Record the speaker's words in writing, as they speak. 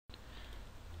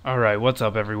Alright, what's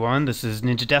up everyone? This is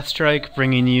NinjaDeathStrike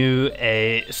bringing you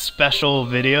a special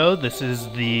video. This is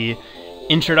the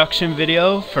introduction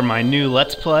video for my new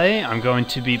Let's Play. I'm going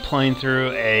to be playing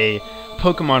through a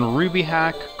Pokemon Ruby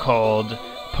hack called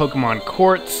Pokemon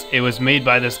Quartz. It was made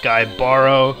by this guy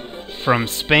Barrow from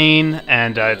Spain,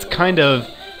 and it's kind of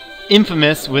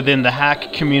infamous within the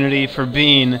hack community for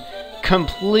being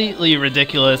completely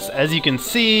ridiculous. As you can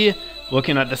see,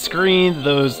 looking at the screen,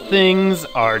 those things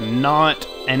are not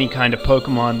any kind of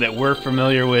Pokemon that we're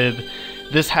familiar with.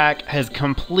 This hack has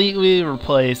completely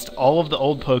replaced all of the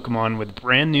old Pokemon with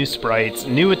brand new sprites,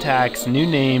 new attacks, new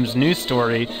names, new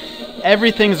story.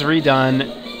 Everything's redone,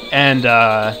 and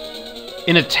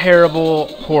in a terrible,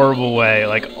 horrible way.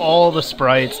 Like, all the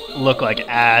sprites look like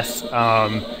ass.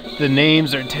 The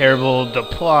names are terrible. The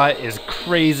plot is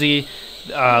crazy.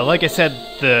 Like I said,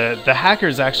 the hacker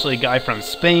is actually a guy from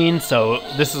Spain, so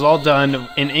this is all done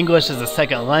in English as a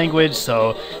second language,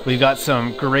 so we've got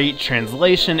some great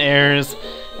translation errors,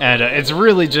 and it's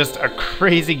really just a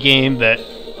crazy game that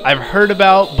I've heard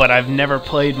about, but I've never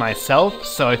played myself,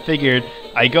 so I figured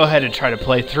I'd go ahead and try to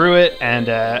play through it, and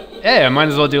hey, I might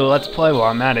as well do a Let's Play while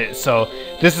I'm at it. So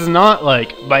this is not,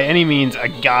 like, by any means a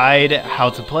guide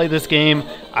how to play this game.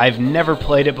 I've never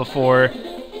played it before.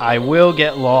 I will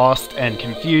get lost and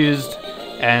confused,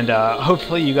 and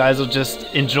hopefully you guys will just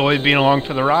enjoy being along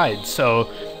for the ride.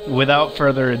 So without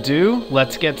further ado,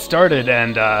 let's get started,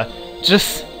 and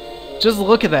just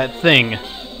look at that thing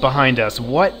behind us.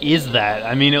 What is that?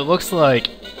 I mean, it looks like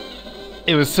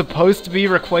it was supposed to be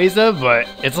Rayquaza, but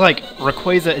it's like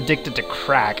Rayquaza addicted to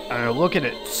crack. I mean, look at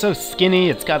it, it's so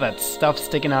skinny, it's got that stuff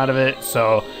sticking out of it,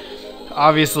 so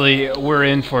obviously we're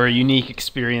in for a unique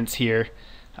experience here.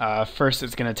 First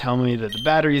it's going to tell me that the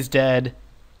battery's dead,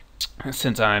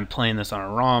 since I'm playing this on a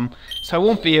ROM, so I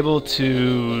won't be able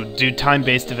to do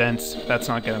time-based events. That's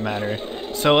not going to matter.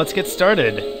 So let's get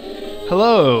started.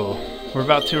 Hello, we're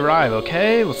about to arrive,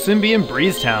 okay? We'll soon be in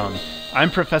Breezetown. I'm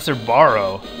Professor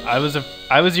Barrow. I was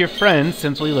your friend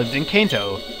since we lived in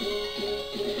Kanto.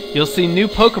 You'll see new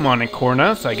Pokemon in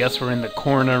Corna, so I guess we're in the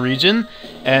Corna region.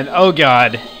 And oh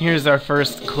god, here's our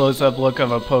first close-up look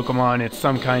of a Pokemon. It's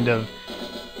some kind of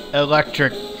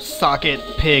electric socket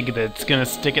pig that's gonna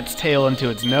stick its tail into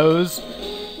its nose.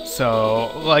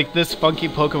 So, like this funky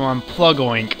Pokemon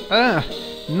Plugoink.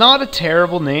 Not a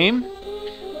terrible name.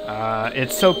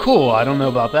 It's so cool, I don't know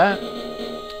about that.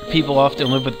 People often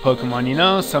live with Pokemon, you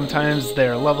know. Sometimes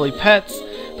they're lovely pets,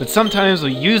 but sometimes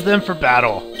we use them for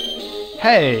battle.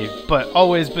 Hey, but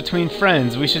always between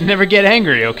friends. We should never get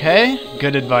angry, okay?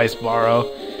 Good advice,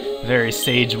 Barrow. Very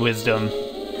sage wisdom.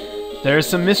 There are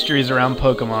some mysteries around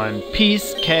Pokemon.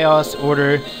 Peace, chaos,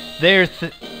 order. They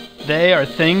are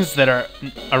things that are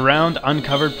around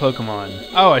uncovered Pokemon.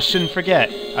 Oh, I shouldn't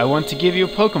forget. I want to give you a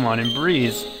Pokemon in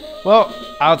Breeze. Well,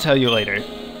 I'll tell you later.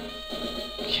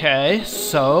 Okay,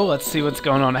 so let's see what's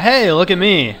going on. Hey, look at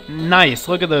me. Nice.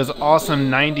 Look at those awesome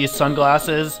 90s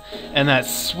sunglasses and that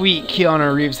sweet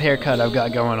Keanu Reeves haircut I've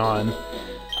got going on.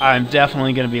 I'm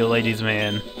definitely going to be a ladies'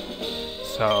 man.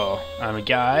 So, I'm a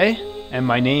guy. And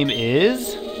my name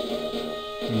is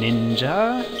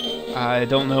Ninja. I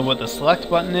don't know what the select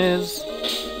button is,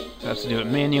 so I have to do it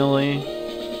manually.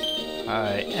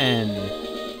 I-N-J-A.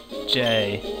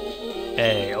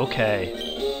 Okay.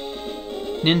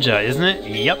 Ninja, isn't it?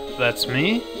 Yep, that's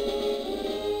me.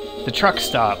 The truck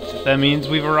stopped. That means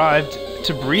we've arrived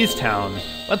to Breezetown.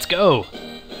 Let's go.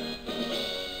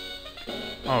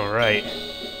 Alright.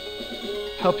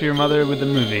 Help your mother with the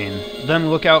moving.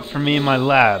 Then look out for me in my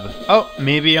lab. Oh,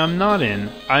 maybe I'm not in.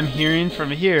 I'm hearing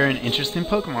from here an interesting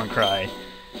Pokemon cry.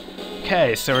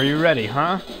 Okay, so are you ready,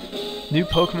 huh? New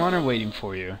Pokemon are waiting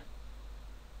for you.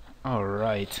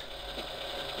 Alright.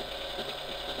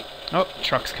 Oh,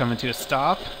 truck's coming to a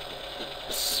stop.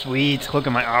 Sweet, look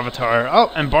at my avatar.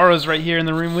 Oh, and Barrow's right here in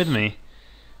the room with me.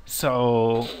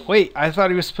 So, wait, I thought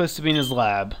he was supposed to be in his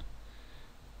lab.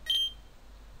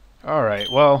 Alright,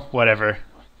 well, whatever.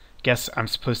 Guess I'm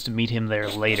supposed to meet him there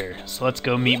later. So let's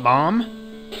go meet Mom.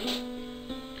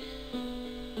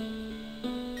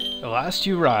 The last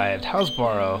you arrived. How's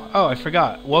Barrow? Oh, I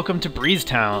forgot. Welcome to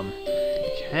Breezetown.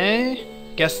 Okay.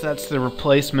 Guess that's the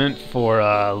replacement for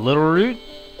Little Root.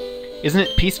 Isn't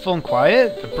it peaceful and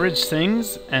quiet? The bridge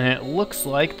sings, and it looks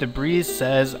like the breeze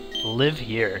says, live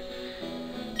here.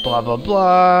 Blah blah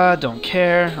blah, don't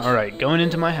care. Alright, going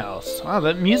into my house. Wow,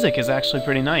 that music is actually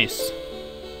pretty nice.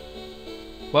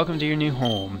 Welcome to your new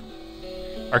home.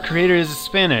 Our creator is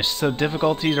Spanish, so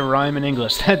difficulty to rhyme in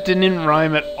English. That didn't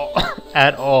rhyme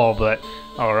at all, but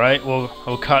alright, we'll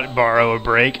cut Barrow a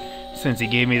break since he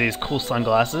gave me these cool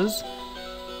sunglasses.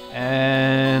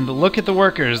 And look at the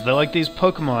workers. They're like these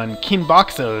Pokemon.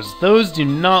 Kinboxos. Those do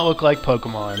not look like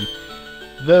Pokemon.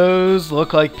 Those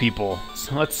look like people.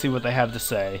 So let's see what they have to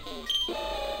say.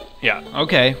 Yeah,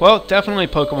 okay. Well, definitely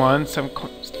Pokemon. Some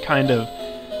kind of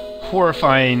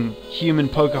horrifying human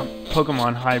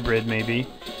Pokemon hybrid, maybe.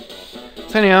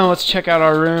 So anyhow, let's check out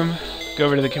our room. Go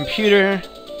over to the computer.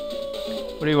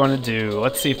 What do you want to do?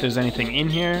 Let's see if there's anything in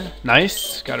here.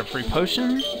 Nice. Got a free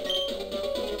potion.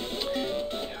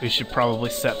 We should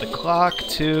probably set the clock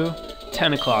to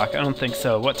 10 o'clock. I don't think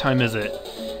so. What time is it?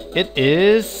 It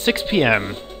is 6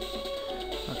 p.m.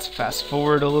 Let's fast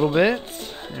forward a little bit.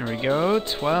 There we go.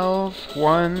 12,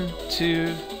 1,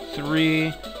 2,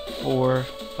 3, 4,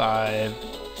 5,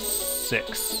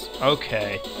 6.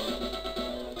 Okay.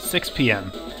 6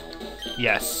 p.m.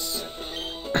 Yes.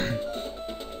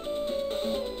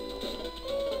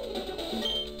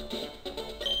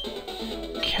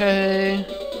 Okay.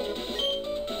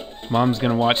 Mom's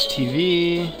gonna watch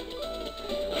TV.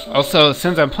 Also,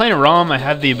 since I'm playing a ROM, I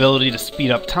have the ability to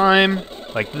speed up time,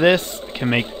 like this. I can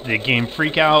make the game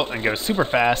freak out and go super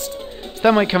fast. So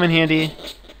that might come in handy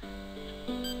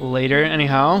later.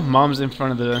 Anyhow, Mom's in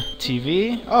front of the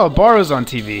TV. Oh, Borrow's on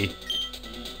TV.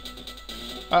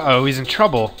 Uh-oh, he's in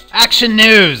trouble. Action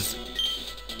news!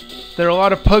 There are a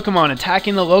lot of Pokemon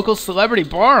attacking the local celebrity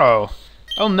Borrow.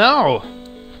 Oh no!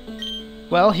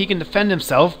 Well, he can defend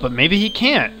himself, but maybe he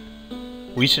can't.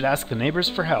 We should ask the neighbors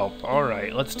for help.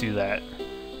 Alright, let's do that.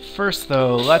 First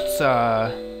though, let's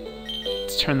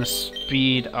turn the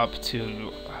speed up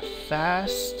to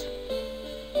fast.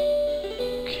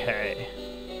 Okay.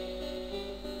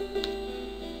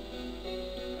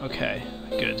 Okay,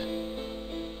 good.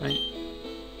 Right.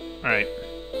 Alright.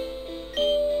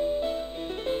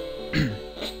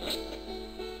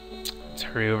 Let's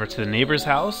hurry over to the neighbor's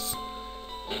house.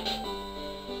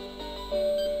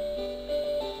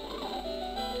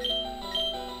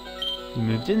 You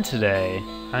moved in today.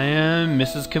 I am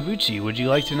Mrs. Kabuchi. Would you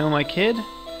like to know my kid?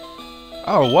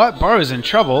 Oh, what? Borrow's in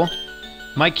trouble?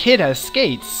 My kid has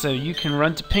skates, so you can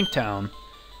run to Pinktown.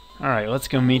 Alright, let's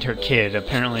go meet her kid.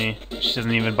 Apparently, she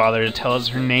doesn't even bother to tell us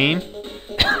her name.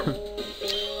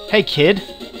 Hey, kid.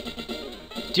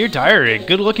 Dear Diary, a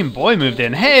good-looking boy moved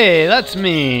in. Hey, that's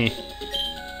me.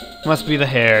 Must be the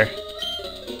hair.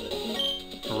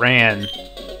 Ran.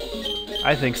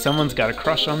 I think someone's got a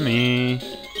crush on me.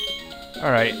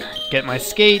 Alright, get my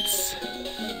skates.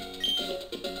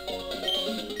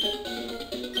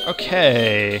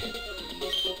 Okay.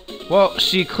 Well,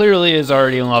 she clearly is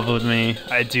already in love with me.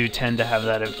 I do tend to have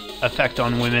that effect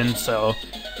on women, so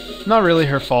not really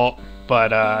her fault.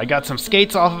 But I got some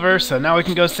skates off of her, so now we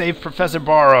can go save Professor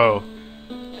Borrow.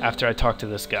 After I talk to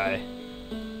this guy.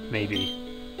 Maybe.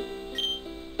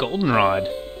 Goldenrod.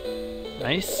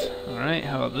 Nice. Alright,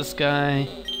 how about this guy?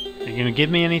 Are you gonna give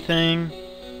me anything?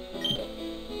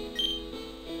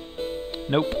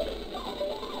 Nope.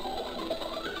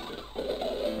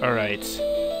 Alright.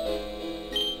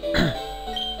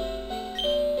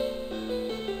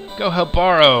 Go help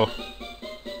Borrow.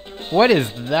 What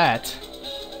is that?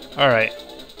 Alright.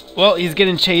 Well, he's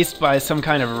getting chased by some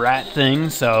kind of rat thing,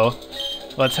 so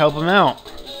let's help him out.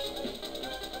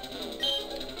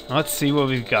 Let's see what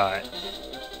we've got.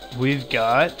 We've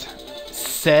got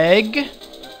Seg,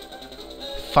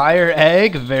 Fire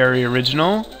Egg, very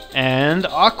original, and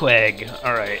Aquegg.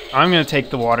 Alright, I'm going to take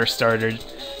the water starter,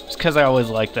 just because I always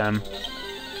like them.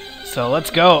 So let's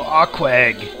go,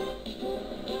 Aquegg.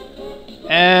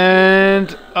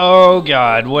 And, oh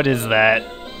god, what is that?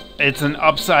 It's an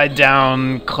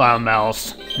upside-down clown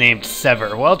mouse named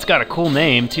Sever. Well, it's got a cool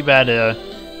name, too bad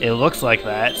it looks like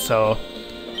that, so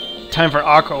time for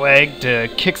Aquegg to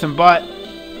kick some butt.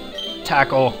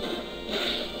 Tackle.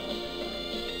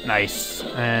 Nice.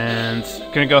 And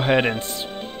gonna go ahead and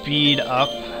speed up.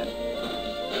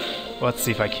 Let's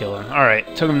see if I kill him.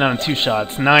 Alright, took him down in 2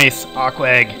 shots. Nice,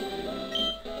 Aquegg.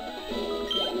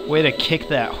 Way to kick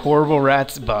that horrible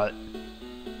rat's butt.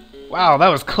 Wow, that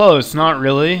was close. Not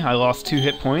really. I lost 2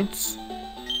 hit points.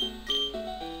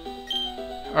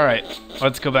 Alright,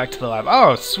 let's go back to the lab.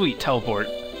 Oh, sweet, teleport.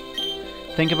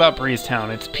 Think about Breeze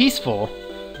Town. It's peaceful.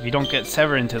 If you don't get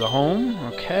Sever into the home.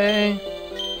 Okay.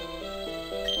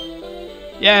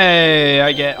 Yay,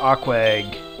 I get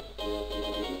Aquegg.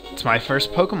 It's my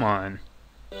first Pokemon.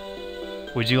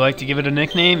 Would you like to give it a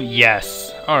nickname?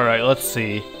 Yes. Alright, let's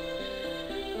see.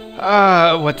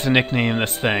 What to nickname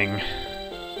this thing?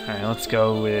 Alright, let's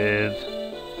go with...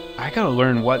 I gotta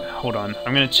learn what... Hold on.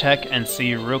 I'm gonna check and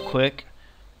see real quick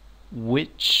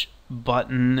which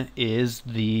button is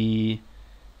the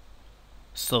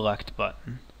select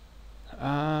button.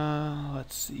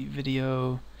 Let's see.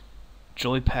 Video...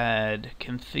 Joypad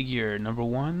configure number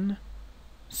 1.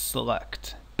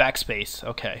 Select. Backspace.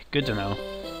 Okay, good to know.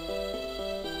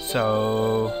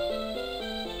 So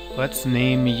let's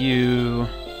name you.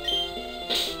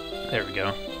 There we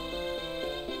go.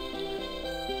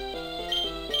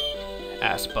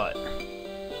 Ass butt.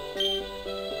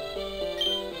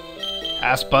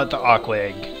 Ass butt the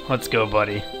Aquag. Let's go,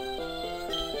 buddy.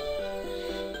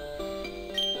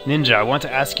 Ninja, I want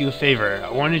to ask you a favor. I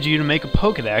wanted you to make a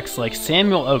Pokedex like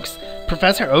Samuel Oaks.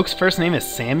 Professor Oak's first name is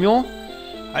Samuel?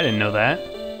 I didn't know that.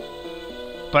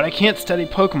 But I can't study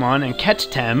Pokemon and catch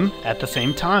them at the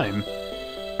same time.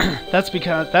 That's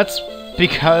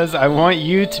because I want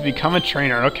you to become a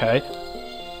trainer, okay?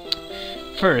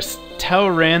 First, tell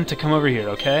Ran to come over here,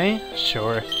 okay?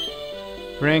 Sure.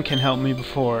 Ran can help me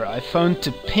before. I phoned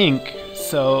to Pink,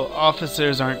 so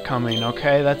officers aren't coming,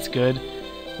 okay? That's good.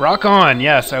 Rock on!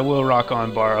 Yes, I will rock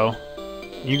on, Borrow.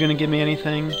 You gonna give me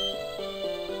anything?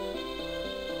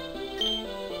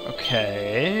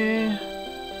 Okay.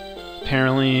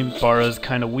 Apparently, Borrow's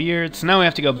kind of weird, so now we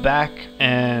have to go back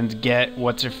and get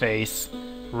what's-her-face,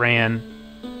 Ran,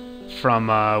 from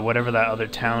whatever that other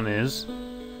town is.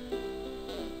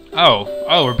 Oh,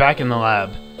 we're back in the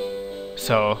lab.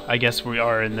 So, I guess we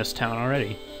are in this town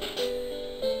already.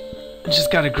 I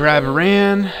just gotta grab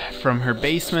Ran from her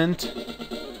basement.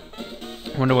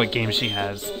 Wonder what game she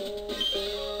has.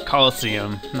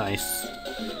 Coliseum. Nice.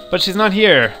 But she's not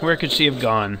here. Where could she have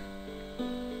gone?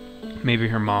 Maybe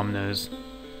her mom knows.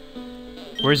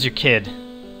 Where's your kid?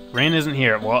 Ran isn't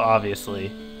here. Well, obviously.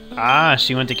 Ah,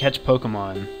 she went to catch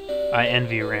Pokemon. I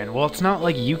envy Ran. Well, it's not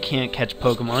like you can't catch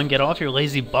Pokemon. Get off your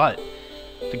lazy butt.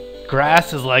 The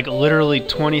grass is like literally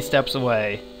 20 steps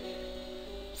away.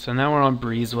 So now we're on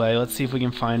Breezeway. Let's see if we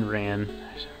can find Ran.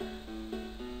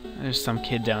 There's some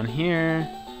kid down here.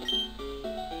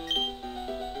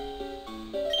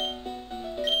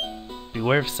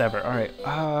 Beware of Sever. Alright,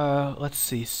 let's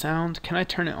see. Sound. Can I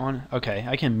turn it on? Okay,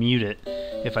 I can mute it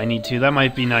if I need to. That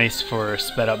might be nice for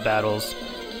sped up battles.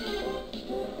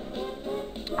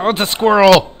 Oh, it's a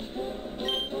squirrel!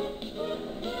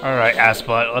 Alright, ass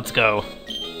butt, let's go.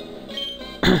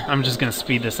 I'm just gonna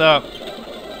speed this up.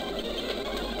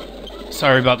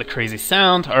 Sorry about the crazy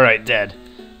sound. Alright, dead.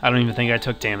 I don't even think I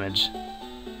took damage.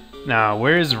 Now,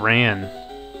 where is Ran?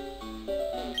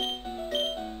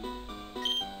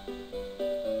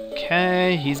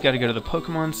 Okay, he's got to go to the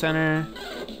Pokemon Center.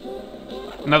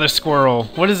 Another squirrel.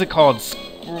 What is it called?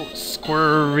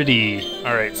 Squirrity.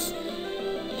 Alright.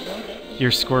 Your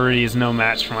Squirrity is no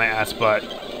match for my ass butt.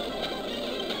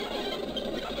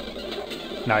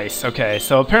 Nice, okay.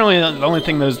 So apparently the only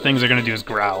thing those things are going to do is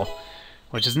growl.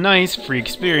 Which is nice, free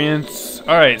experience.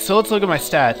 Alright, so let's look at my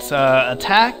stats.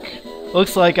 Attack.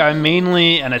 Looks like I'm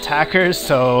mainly an attacker,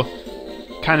 so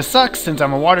kind of sucks since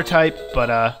I'm a water type, but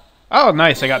oh,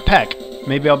 nice, I got Peck.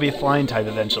 Maybe I'll be a flying type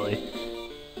eventually.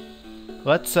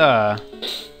 Let's take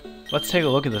a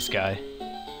look at this guy.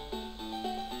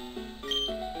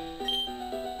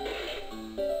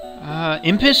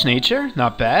 Impish nature,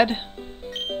 not bad.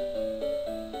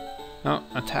 Oh,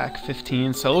 attack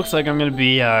 15, so it looks like I'm going to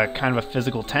be kind of a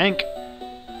physical tank.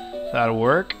 That'll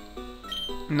work.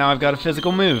 Now I've got a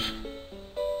physical move.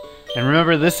 And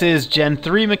remember, this is Gen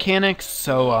 3 mechanics,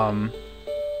 so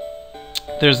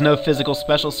there's no physical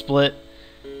special split.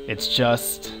 It's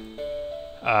just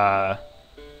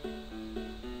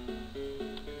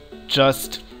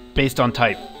based on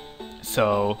type.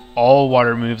 So all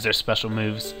water moves are special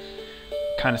moves.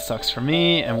 Kind of sucks for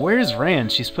me. And where's Ran?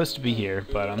 She's supposed to be here,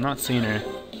 but I'm not seeing her.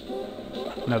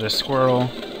 Another squirrel.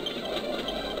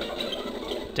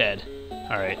 Dead.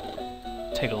 Alright.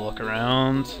 Take a look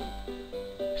around.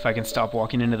 If I can stop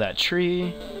walking into that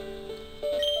tree.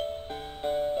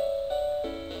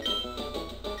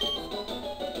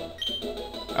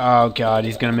 Oh god,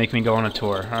 he's gonna make me go on a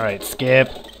tour. Alright, skip.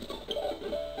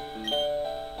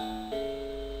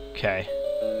 Okay.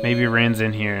 Maybe Ran's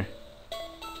in here.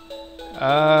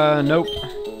 Nope.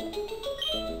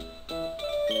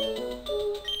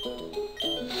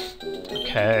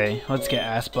 Okay, let's get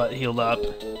Ass Butt healed up.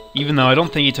 Even though I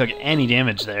don't think he took any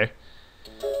damage there.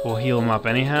 We'll heal him up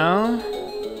anyhow.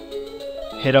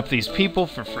 Hit up these people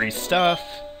for free stuff.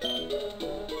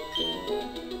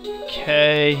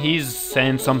 Okay, he's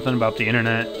saying something about the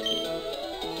internet.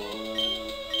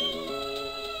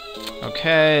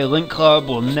 Okay, Link Club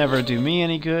will never do me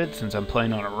any good since I'm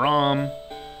playing on a ROM.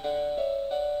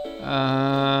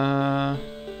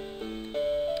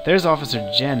 There's Officer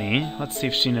Jenny. Let's see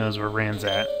if she knows where Ran's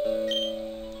at.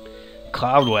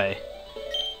 Cloudway.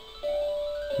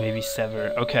 Maybe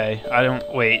Sever. Okay, I don't...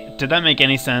 Wait, did that make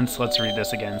any sense? Let's read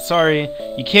this again. Sorry,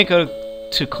 you can't go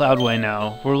to Cloudway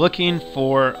now. We're looking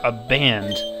for a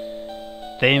band.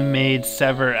 They made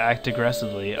Sever act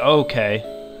aggressively. Okay.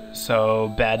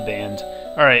 So, bad band.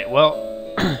 Alright, well,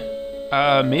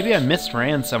 maybe I missed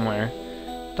Rand somewhere.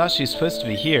 Thought she was supposed to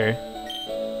be here.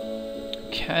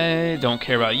 Okay, don't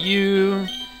care about you.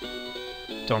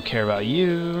 Don't care about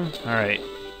you. Alright.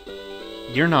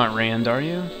 You're not Rand, are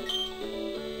you?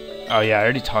 Oh yeah, I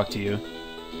already talked to you.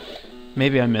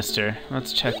 Maybe I missed her.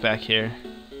 Let's check back here.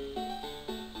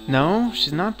 No,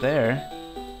 she's not there.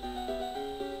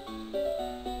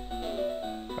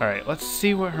 Alright, let's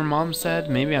see what her mom said.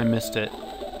 Maybe I missed it.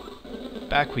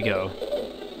 Back we go.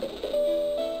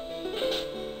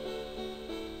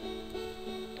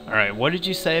 Alright, what did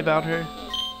you say about her?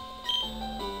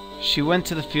 She went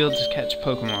to the field to catch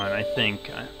Pokemon, I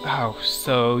think. Oh,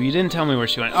 so you didn't tell me where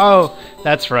she went. Oh,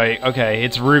 that's right. Okay,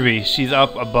 it's Ruby. She's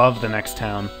up above the next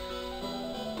town.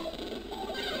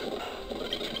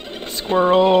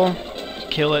 Squirrel.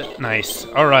 Kill it. Nice.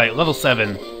 Alright, level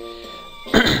 7.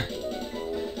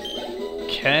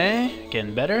 Okay,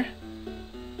 getting better.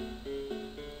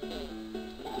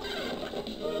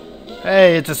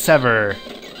 Hey, it's a Sever.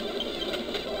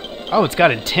 Oh, it's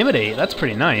got Intimidate. That's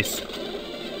pretty nice.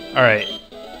 Alright.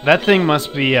 That thing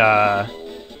must be,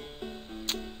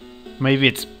 maybe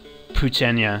it's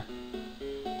Puchenya.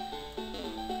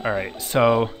 Alright,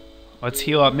 so let's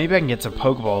heal up. Maybe I can get some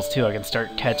Pokeballs, too. I can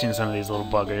start catching some of these little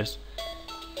buggers.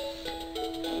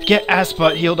 Get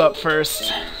Assbutt healed up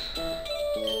first.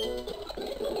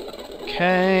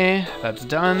 Okay, that's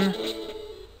done.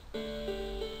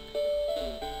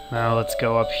 Now let's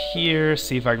go up here,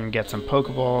 see if I can get some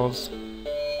Pokeballs.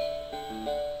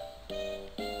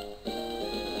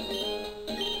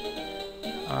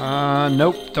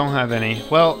 Nope, don't have any.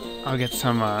 Well, I'll get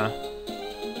some other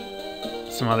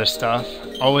stuff.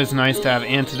 Always nice to have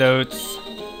antidotes,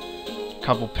 a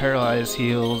couple paralyzed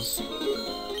heals,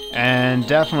 and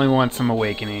definitely want some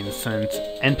awakenings since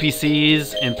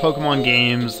NPCs in Pokemon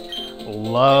games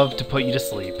love to put you to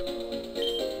sleep.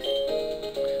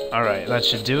 Alright, that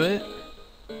should do it.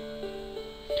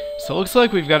 So it looks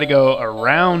like we've got to go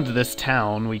around this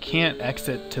town. We can't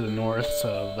exit to the north,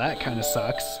 so that kind of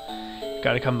sucks.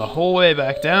 Got to come the whole way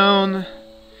back down,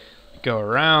 go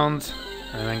around,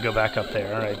 and then go back up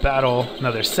there. Alright, battle.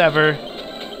 Another Sever.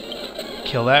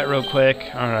 Kill that real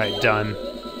quick. Alright, done.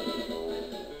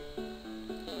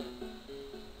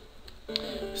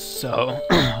 So,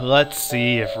 let's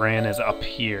see if Ran is up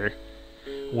here,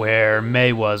 where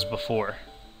May was before.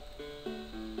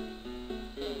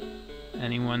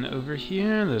 Anyone over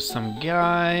here? There's some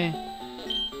guy.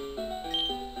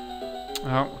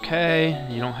 Okay,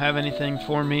 you don't have anything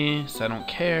for me, so I don't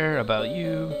care about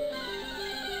you.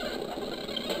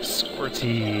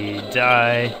 Squirty,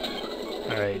 die.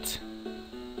 Alright.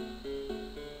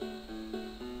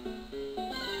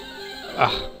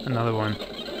 Ah, another one.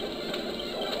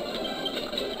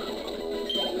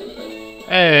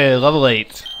 Hey, level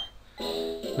 8.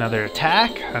 Another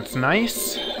attack, that's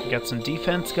nice. Got some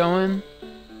defense going.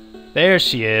 There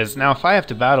she is. Now if I have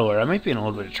to battle her, I might be in a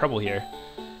little bit of trouble here.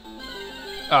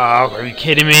 Oh, are you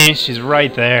kidding me? She's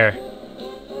right there.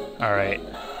 Alright.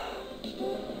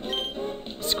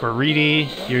 Squirredy,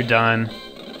 you're done.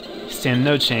 You stand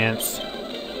no chance.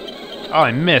 Oh,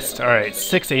 I missed. Alright,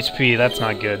 6 HP. That's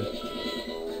not good.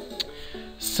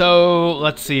 So,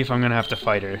 let's see if I'm gonna have to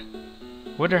fight her.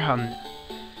 Wonder how...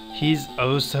 He's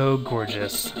oh so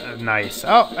gorgeous. Nice.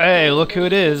 Oh, hey, look who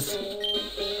it is.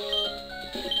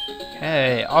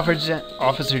 Hey,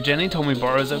 Officer Jenny told me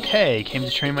Borrow's okay. Came to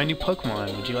train my new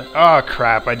Pokemon. Would you like... Oh,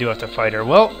 crap. I do have to fight her.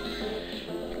 Well,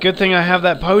 good thing I have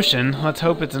that potion. Let's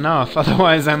hope it's enough.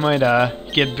 Otherwise, I might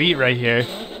get beat right here.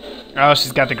 Oh,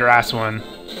 she's got the grass one.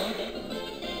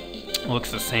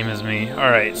 Looks the same as me.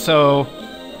 Alright, so...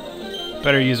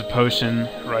 Better use a potion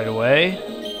right away.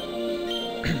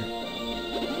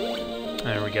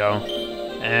 There we go.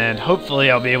 And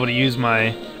hopefully I'll be able to use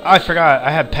my... Oh, I forgot.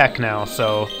 I have Peck now,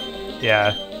 so...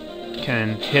 Yeah,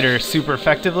 can hit her super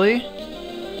effectively.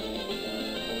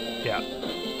 Yeah,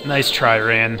 nice try,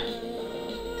 Ran.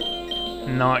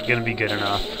 Not gonna be good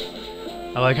enough.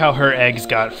 I like how her eggs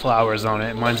got flowers on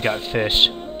it, mine's got fish.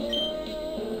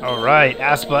 Alright,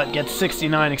 Assbutt gets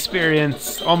 69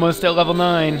 experience, almost at level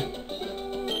 9.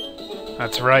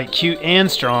 That's right, cute and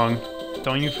strong.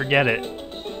 Don't you forget it.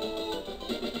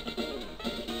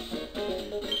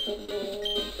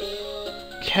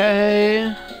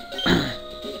 Okay.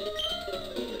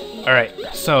 Alright,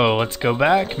 so let's go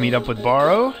back, meet up with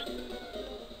Borrow.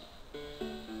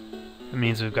 That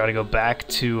means we've got to go back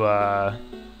to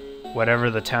whatever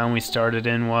the town we started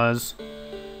in was.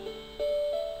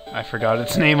 I forgot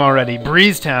its name already.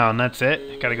 Breezetown, that's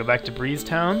it. Gotta go back to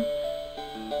Breezetown.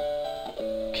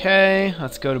 Okay,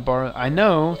 let's go to Bar... I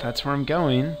know, that's where I'm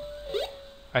going.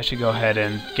 I should go ahead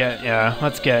and get... Yeah,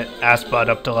 let's get Assbud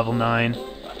up to level 9.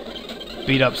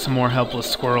 Beat up some more helpless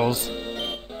squirrels.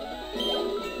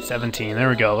 17, there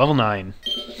we go, level 9.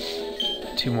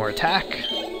 2 more attack.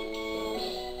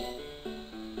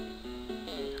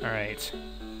 Alright.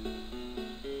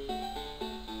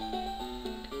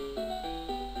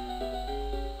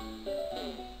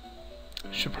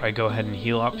 Should probably go ahead and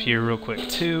heal up here real quick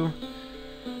too.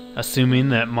 Assuming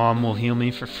that Mom will heal me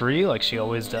for free like she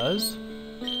always does.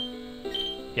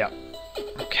 Yeah.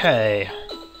 Okay.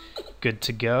 Good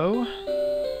to go.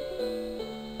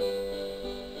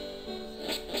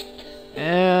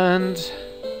 And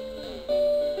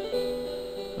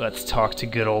let's talk to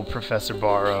good old Professor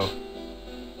Barrow.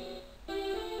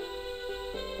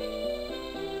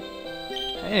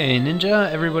 Hey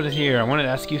Ninja, everybody here. I wanted to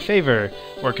ask you a favor.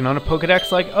 Working on a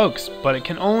Pokedex like Oaks, but it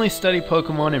can only study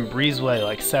Pokemon in Breezeway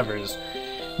like Severs.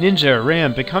 Ninja,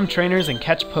 Ram, become trainers and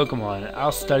catch Pokemon.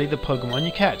 I'll study the Pokemon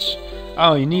you catch.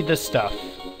 Oh, you need this stuff.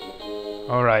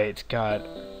 Alright, got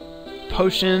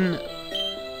Potion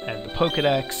and the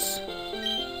Pokedex.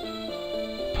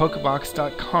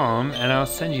 Pokebox.com, and I'll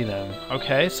send you them.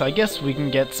 Okay, so I guess we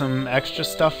can get some extra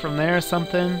stuff from there or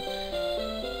something.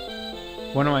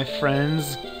 One of my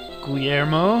friends,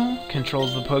 Guillermo,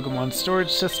 controls the Pokemon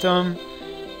storage system.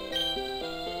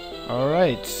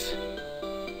 Alright.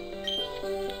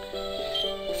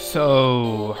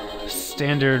 So,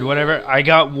 standard whatever. I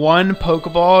got 1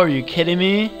 Pokeball, are you kidding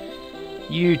me?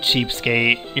 You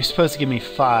cheapskate. You're supposed to give me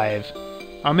 5.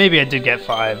 Oh, maybe I did get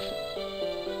 5.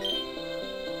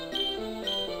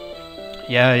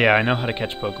 Yeah, I know how to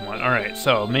catch Pokemon. Alright,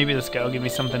 so maybe this guy will give me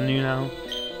something new now.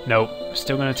 Nope,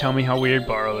 still gonna tell me how weird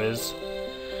Barrow is.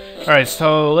 Alright,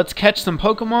 so let's catch some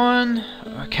Pokemon.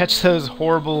 Catch those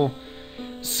horrible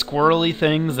squirrely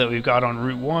things that we've got on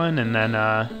Route 1, and then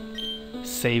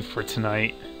save for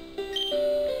tonight.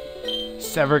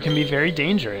 Sever can be very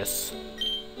dangerous.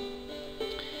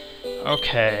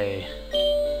 Okay.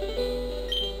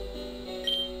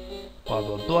 Blah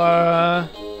blah blah.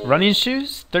 Running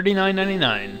shoes?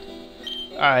 $39.99.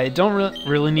 I don't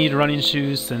really need running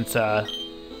shoes since I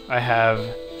have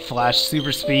flash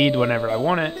super speed whenever I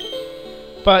want it,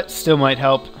 but still might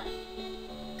help.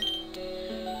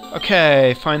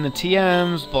 Okay, find the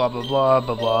TMs, blah blah blah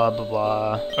blah blah blah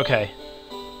blah. Okay.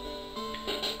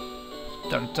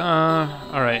 Dun dun.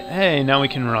 Alright, hey, now we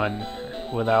can run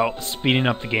without speeding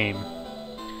up the game.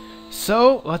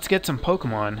 So, let's get some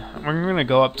Pokemon. We're gonna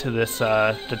go up to this,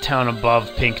 the town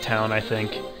above Pink Town, I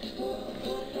think.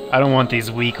 I don't want these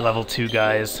weak level 2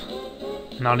 guys.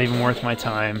 Not even worth my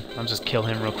time. I'll just kill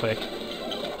him real quick.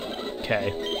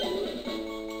 Okay.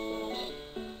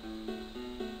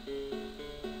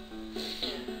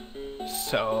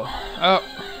 So, oh,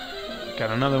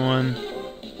 got another one.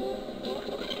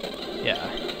 Yeah.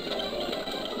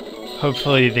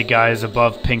 Hopefully the guys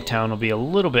above Pink Town will be a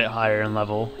little bit higher in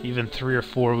level. Even 3 or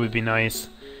 4 would be nice.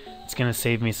 It's gonna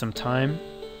save me some time.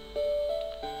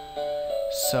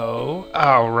 So,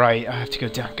 oh right, I have to go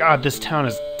down. God, this town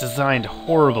is designed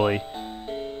horribly.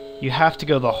 You have to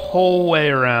go the whole way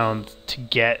around to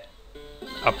get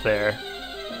up there.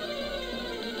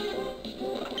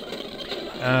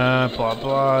 Blah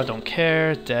blah, don't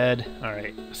care, dead.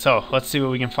 Alright, so let's see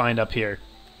what we can find up here.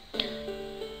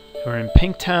 We're in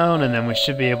Pink Town, and then we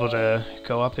should be able to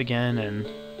go up again and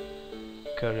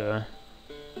go to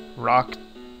Rock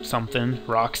something,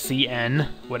 Rock CN,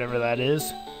 whatever that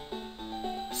is.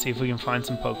 See if we can find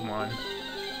some Pokemon.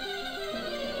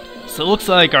 So it looks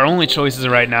like our only choices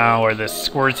right now are the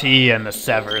Squirty and the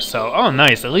Sever. So, oh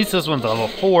nice, at least this one's level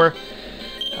 4.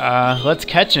 Let's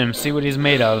catch him, see what he's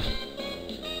made of.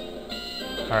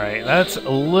 Alright, that's a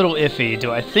little iffy.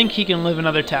 Do I think he can live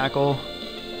another tackle?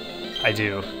 I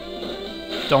do.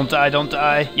 Don't die, don't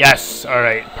die. Yes!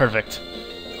 Alright, perfect.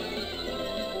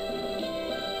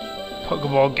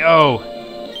 Pokeball, go!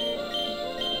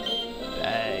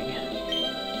 Bag.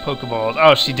 Pokeballs.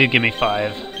 Oh, she did give me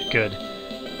 5. Good.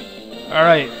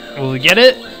 Alright, will we get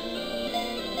it?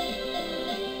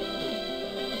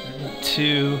 1,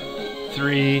 2,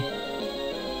 3.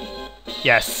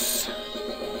 Yes!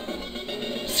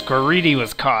 Squirty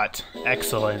was caught.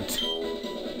 Excellent.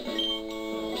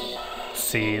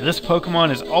 See, this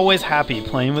Pokemon is always happy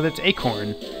playing with its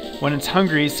acorn. When it's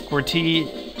hungry,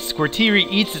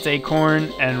 Squirty eats its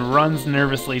acorn and runs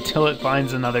nervously till it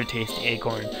finds another tasty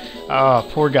acorn. Oh,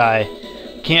 poor guy.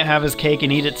 Can't have his cake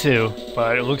and eat it too,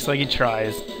 but it looks like he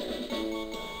tries.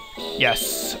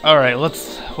 Yes. Alright,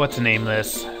 let's name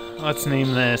this. let's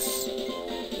name this.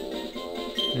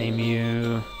 Name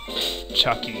you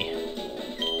Chucky.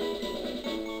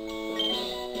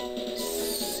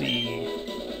 C-K-Y.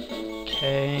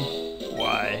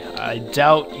 I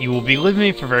doubt you will be with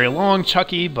me for very long,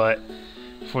 Chucky, but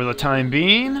for the time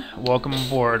being, welcome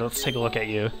aboard. Let's take a look at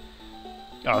you.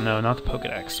 Oh no, not the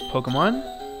Pokedex. Pokemon?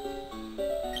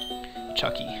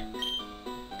 Chucky.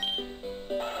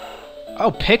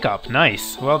 Oh, pickup.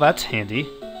 Nice. Well, that's handy.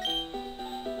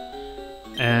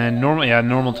 And normal, yeah,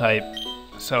 normal type.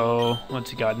 So,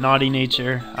 what's he got? Naughty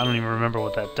nature. I don't even remember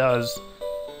what that does.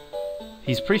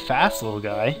 He's pretty fast, little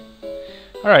guy.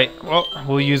 Alright, well,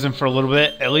 we'll use him for a little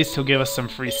bit. At least he'll give us some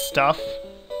free stuff.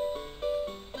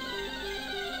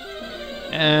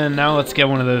 And now let's get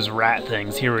one of those rat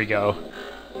things. Here we go.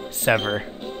 Sever.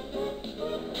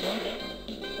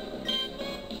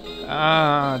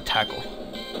 Tackle.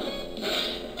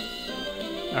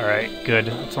 Alright, good.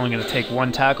 It's only going to take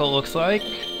one tackle, it looks like.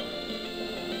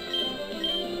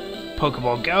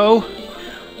 Pokeball go.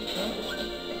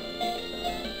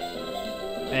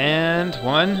 And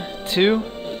 1, 2,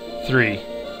 3.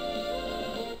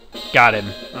 Got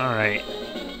him. Alright.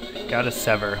 Got a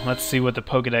Sever. Let's see what the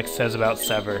Pokedex says about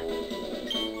Sever.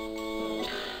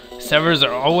 Severs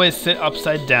are always sit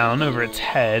upside down over its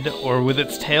head or with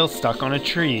its tail stuck on a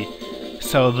tree.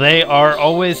 So they are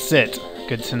always sit.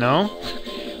 Good to know.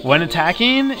 When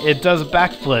attacking, it does a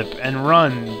backflip and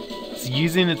runs,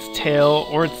 using its tail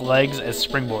or its legs as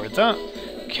springboards.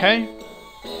 Okay.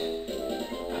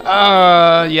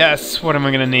 Yes. What am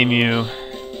I gonna name you?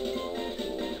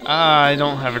 I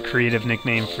don't have a creative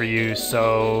nickname for you,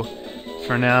 so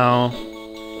for now,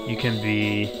 you can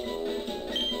be...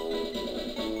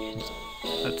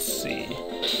 Let's see.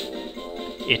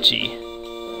 Itchy.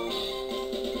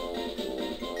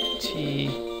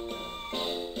 T-C-H-Y.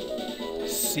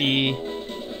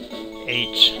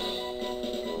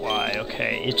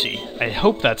 Okay, Itchy. I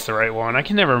hope that's the right one. I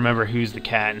can never remember who's the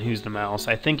cat and who's the mouse.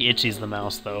 I think Itchy's the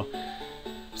mouse, though.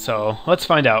 So, let's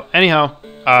find out. Anyhow,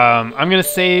 I'm going to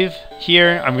save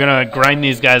here. I'm going to grind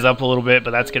these guys up a little bit,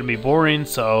 but that's going to be boring,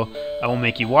 so I will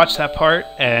make you watch that part,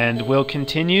 and we'll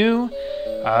continue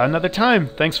another time.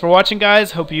 Thanks for watching,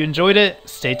 guys. Hope you enjoyed it.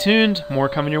 Stay tuned. More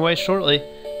coming your way shortly.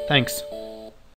 Thanks.